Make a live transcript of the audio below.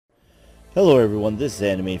Hello everyone, this is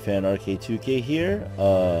animefanrk2k here,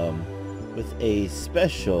 with a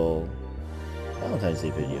special Valentine's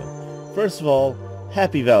Day video. First of all,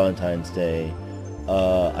 happy Valentine's Day.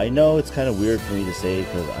 I know it's kind of weird for me to say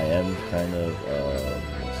because I am kind of,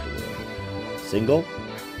 single,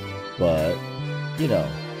 but, you know,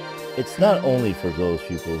 it's not only for those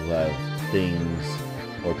people who have things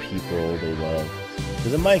or people they love.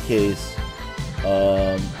 Because in my case,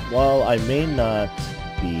 while I may not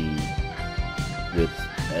be with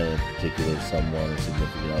a particular someone or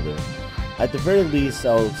significant other, at the very least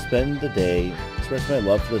I'll spend the day expressing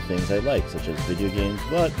my love for the things I like, such as video games,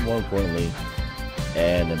 but more importantly,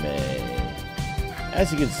 anime.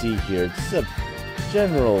 As you can see here, it's a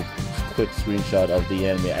general quick screenshot of the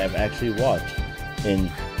anime I've actually watched in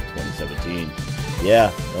 2017.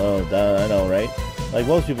 Yeah, I know, right? Like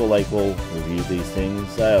most people will review these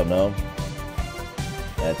things, I don't know,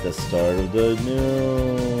 at the start of the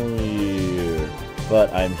new year.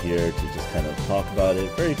 But I'm here to just kind of talk about it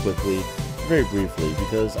very quickly, very briefly,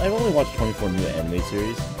 because I've only watched 24 new anime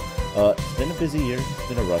series. It's been a busy year, it's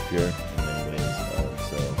been a rough year in many ways,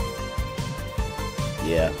 so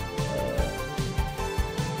yeah,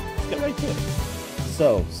 let's get right to it.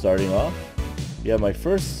 So, starting off, yeah, my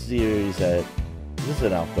first series this is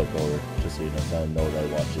an alphabetical order, just so you know, so I know that I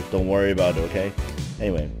watched it. Don't worry about it, okay?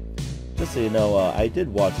 Anyway, just so you know, I did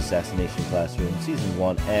watch Assassination Classroom Season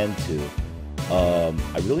 1 and 2.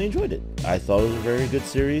 I really enjoyed it. I thought it was a very good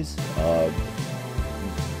series. It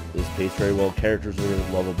was paced very well, characters were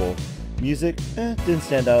lovable. Music, didn't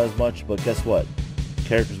stand out as much, but guess what?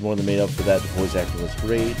 Characters more than made up for that. The voice acting was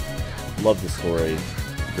great. Loved the story.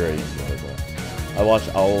 Very enjoyable. I watched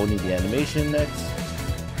Aoni the Animation next.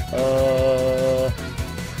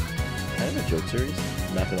 Kind of a joke series,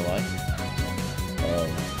 I'm not gonna lie.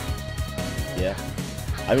 Yeah.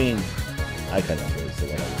 I mean, I kind of enjoyed it, so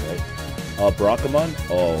whatever, right? Barakamon?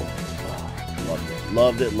 Oh,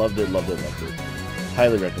 loved it.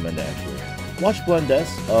 Highly recommend it, actually. Watch Blendess.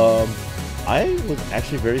 I was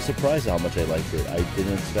actually very surprised at how much I liked it. I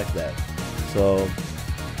didn't expect that. So,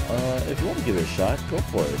 if you want to give it a shot, go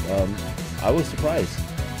for it. I was surprised.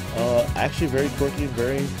 Actually very quirky and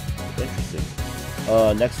very interesting.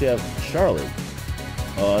 Next we have Charlotte.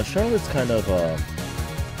 Charlotte's kind of,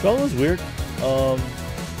 Charlotte was weird.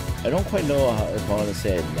 I don't quite know if I want to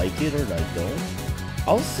say I like it or I don't.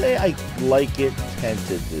 I'll say I like it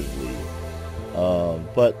tentatively.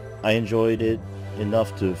 But I enjoyed it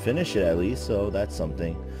enough to finish it at least, so that's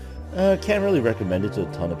something. Can't really recommend it to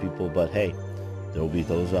a ton of people, but hey, there will be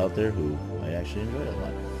those out there who I actually enjoy it a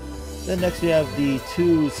lot. Then next we have the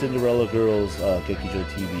two Cinderella Girls Gekijo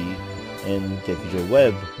TV and Gekijo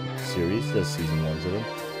Web series, the season 1s of them.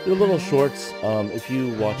 They're little shorts. If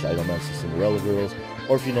you watch Idolmaster Cinderella Girls,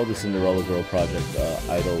 or if you know the Cinderella Girl Project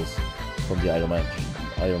idols from the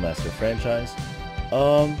Idolmaster franchise,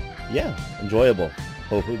 yeah, enjoyable.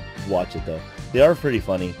 Hopefully watch it though. They are pretty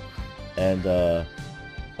funny, and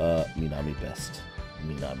Minami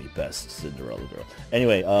best Cinderella Girl.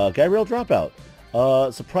 Anyway, Gabrielle Dropout.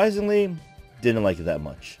 Surprisingly, didn't like it that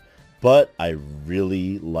much, but I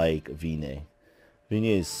really like Vine. Vine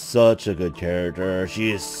is such a good character.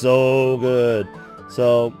 She is so good.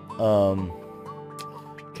 So,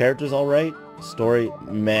 character's alright. Story,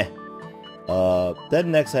 meh.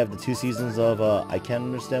 Then next I have the 2 seasons of I Can't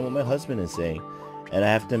Understand What My Husband Is Saying. And I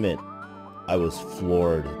have to admit, I was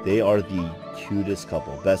floored. They are the cutest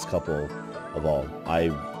couple, best couple of all. I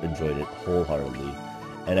enjoyed it wholeheartedly.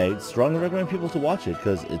 And I strongly recommend people to watch it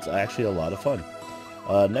because it's actually a lot of fun.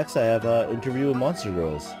 Next I have Interview with Monster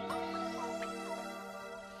Girls.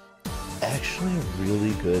 Actually a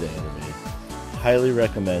really good anime. Highly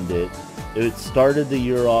recommend it. It started the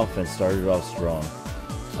year off and started off strong.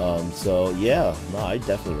 So yeah, no, I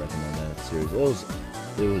definitely recommend that series. It was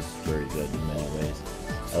very good in many ways.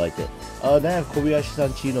 I liked it. Then I have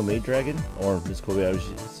Kobayashi-san Chino Maid Dragon, or Miss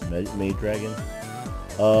Kobayashi's Maid Dragon.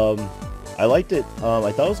 I liked it.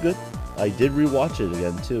 I thought it was good. I did rewatch it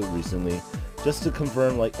again too recently, just to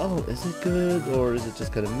confirm, like, oh, is it good or is it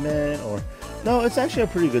just kind of meh? Or no, it's actually a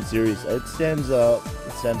pretty good series. It stands out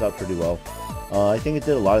pretty well. I think it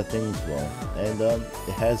did a lot of things well, and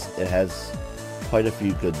it has quite a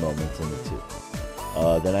few good moments in it too.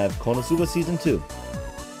 Then I have Konosuba Season 2.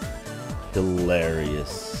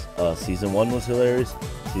 Hilarious. Season 1 was hilarious.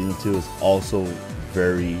 Season 2 is also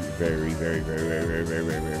very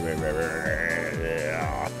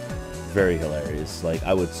hilarious. Like,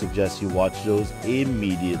 I would suggest you watch those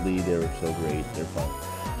immediately. They were so great. They're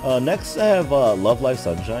fun. Next I have Love Live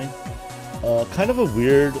Sunshine. Kind of a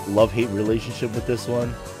weird love-hate relationship with this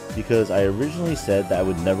one. because I originally said that I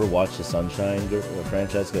would never watch the Sunshine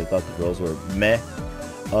franchise because I thought the girls were meh.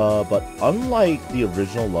 But unlike the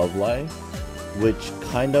original Love Live, which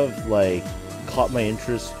kind of like caught my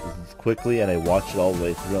interest quickly and I watched it all the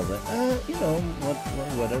way through, I was like, you know,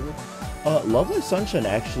 whatever. Love Live Sunshine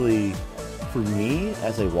actually, for me,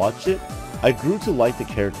 as I watched it, I grew to like the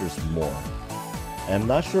characters more. And I'm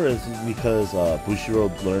not sure if it's because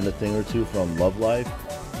Bushiro learned a thing or two from Love Live,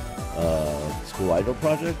 School Idol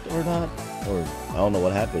Project or not, or I don't know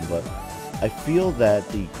what happened, but I feel that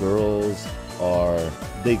the girls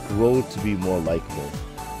they grow to be more likable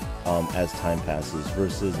as time passes,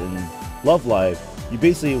 versus in Love Live, you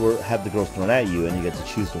basically have the girls thrown at you and you get to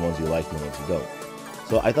choose the ones you like and the ones you don't.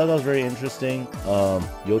 So I thought that was very interesting.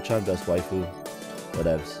 Yo-chan, best waifu,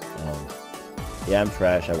 whatevs. Yeah, I'm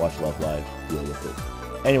trash. I watch Love Live. Deal with it.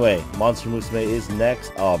 Anyway, Monster Musume is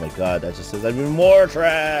next. Oh my god, that just says I'm even more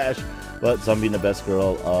trash. But Zombie and the Best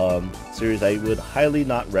Girl series I would highly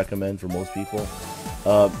not recommend for most people.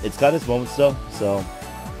 It's got its moments though, so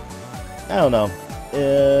I don't know.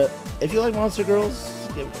 If you like Monster Girls,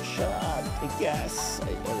 give it a shot, I guess.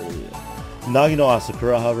 Nagi no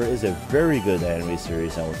Asakura, however, is a very good anime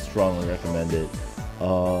series. I would strongly recommend it.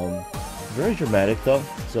 Very dramatic though,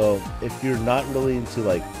 so if you're not really into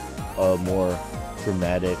like a more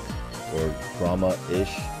dramatic or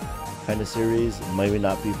drama-ish kind of series, it might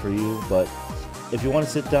not be for you. But if you want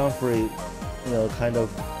to sit down for a, you know, kind of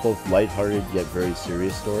both lighthearted yet very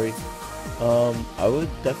serious story, I would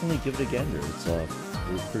definitely give it a gander.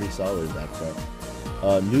 It's pretty solid in that front.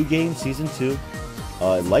 New Game Season 2.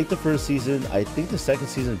 I liked the first season. I think the second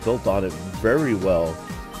season built on it very well.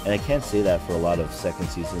 And I can't say that for a lot of second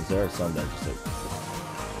seasons. There are some that just like...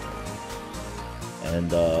 And,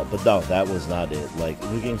 but no, that was not it. Like,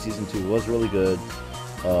 New Game Season 2 was really good.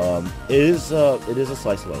 It is a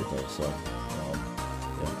slice of life though, so...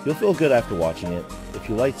 yeah. You'll feel good after watching it. If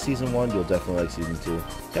you liked Season 1, you'll definitely like Season 2. If you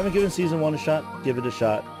haven't given Season 1 a shot, give it a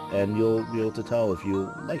shot. And you'll be able to tell if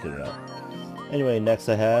you like it or not. Anyway, next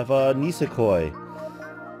I have, Nisekoi.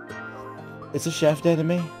 It's a Shaft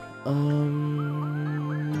anime.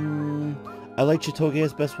 I like Chitoge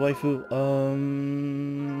as best waifu.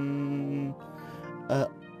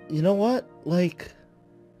 You know what? Like,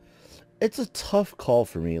 it's a tough call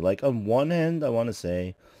for me. Like, on one hand, I want to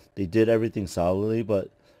say they did everything solidly, but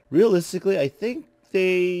realistically, I think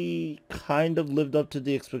they kind of lived up to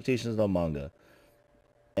the expectations of the manga.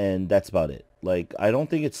 And that's about it. Like, I don't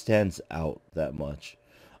think it stands out that much.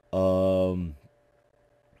 The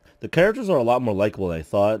characters are a lot more likable than I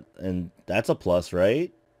thought, and that's a plus,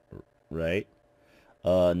 right? Right?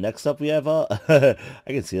 Next up we have, I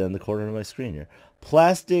can see that in the corner of my screen here.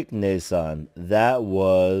 Plastic Nee-san. That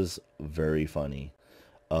was very funny.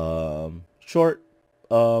 Short,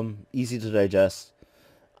 easy to digest.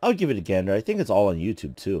 I would give it a gander. I think it's all on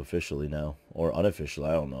YouTube too, officially now. Or unofficial,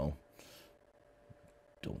 I don't know.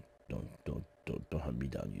 Don't hunt me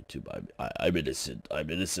down, YouTube. I'm innocent. I'm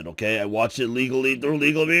innocent, okay? I watched it legally through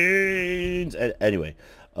legal means. Anyway,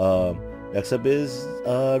 next up is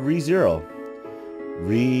ReZero.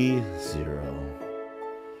 ReZero.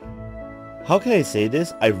 How can I say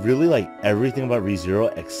this? I really like everything about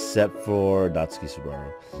ReZero except for Natsuki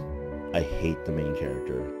Subaru. I hate the main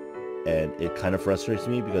character. And it kind of frustrates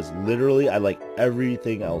me because literally I like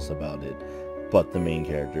everything else about it but the main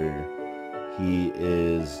character. He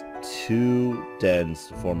is too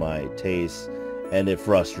dense for my taste, and it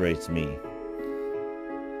frustrates me.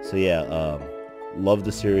 So yeah, love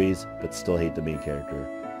the series, but still hate the main character.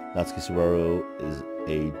 Natsuki Subaru is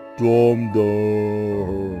a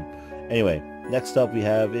dum-dum. Anyway, next up we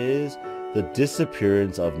have is the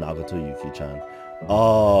disappearance of Nagato Yuki-chan.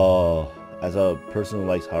 Oh, as a person who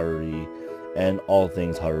likes Haruri and all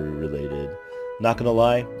things Haruri related, not gonna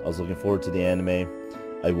lie, I was looking forward to the anime.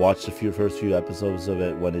 I watched the first few episodes of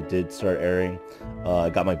it when it did start airing.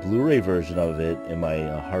 I got my Blu-ray version of it in my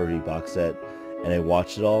Haruri box set, and I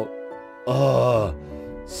watched it all. Oh,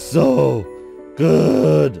 so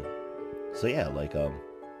good. So yeah, like,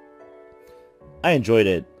 I enjoyed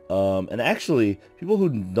it. And actually, people who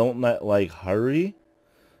don't like Haruri,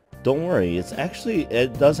 don't worry.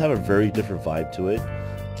 It does have a very different vibe to it.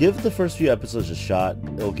 Give the first few episodes a shot.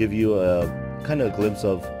 It'll give you a kind of a glimpse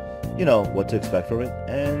of, you know, what to expect from it,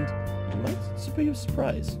 and you might be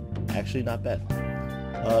surprised. Actually, not bad.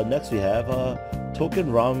 Next we have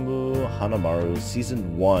Token Ramu Hanamaru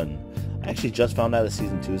Season 1. I actually just found out that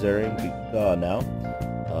Season 2 is airing now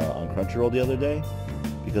on Crunchyroll the other day,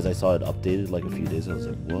 because I saw it updated like a few days ago. I was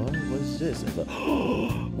like, what is this? I was like,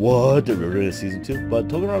 what? They're releasing Season 2? But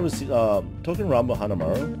Token Ramu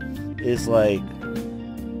Hanamaru is like,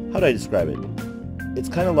 how do I describe it? it's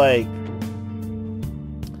kind of like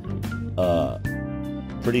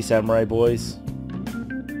Pretty Samurai Boys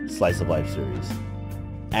slice of life series.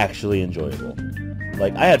 Actually enjoyable.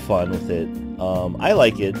 Like, I had fun with it. I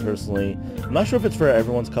like it personally. I'm not sure if it's for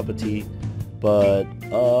everyone's cup of tea, but you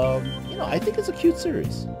know, I think it's a cute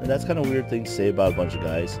series, and that's kind of a weird thing to say about a bunch of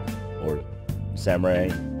guys or samurai,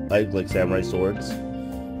 like samurai swords.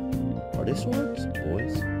 Are they swords?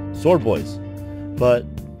 Boys? Sword boys. But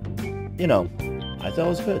you know, I thought it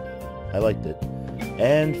was good. I liked it.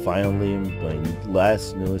 And finally, my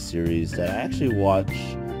last newest series that I actually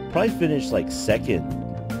watched, probably finished like second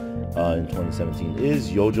in 2017,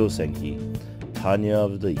 is Yojo Senki, Tanya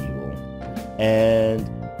of the Evil. And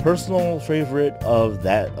personal favorite of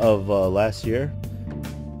last year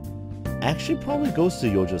actually probably goes to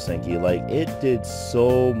Yojo Senki. Like, it did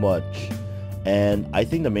so much, and I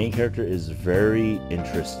think the main character is very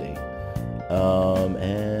interesting.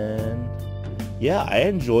 And yeah, I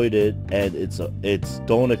enjoyed it, and it's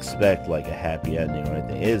don't expect like a happy ending or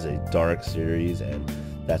anything. It is a dark series, and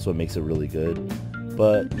that's what makes it really good.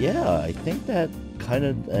 But yeah, I think that kind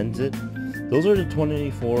of ends it. Those are the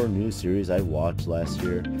 24 new series I watched last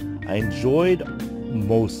year. I enjoyed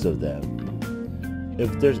most of them.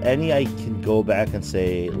 If there's any I can go back and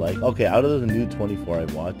say, like, okay, out of the new 24 I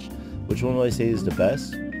watched, which one would I say is the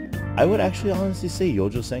best? I would actually honestly say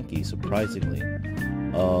Yojo Senki, surprisingly.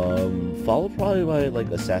 Followed probably by like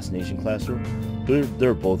Assassination Classroom.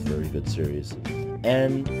 They're both very good series.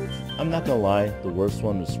 And I'm not gonna lie, the worst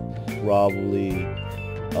one was probably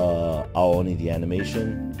Aoni the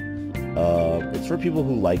animation. It's for people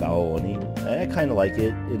who like Aoni. I kind of like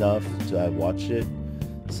it enough to have watched it.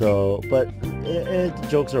 So, but the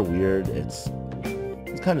jokes are weird. It's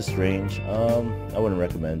kind of strange. I wouldn't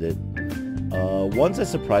recommend it. Ones that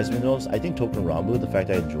surprised me the most, I think Token Rambu, the fact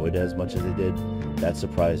I enjoyed it as much as I did, that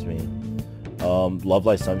surprised me. Love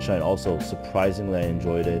Light Sunshine, also surprisingly I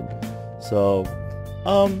enjoyed it. So,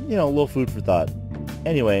 you know, a little food for thought.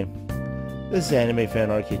 Anyway, this is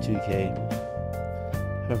animefanrk2k.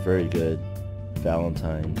 Have a very good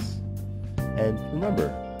Valentines. And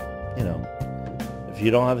remember, you know, if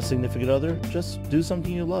you don't have a significant other, just do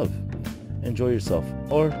something you love. Enjoy yourself,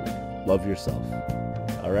 or love yourself.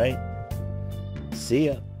 Alright? See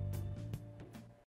ya.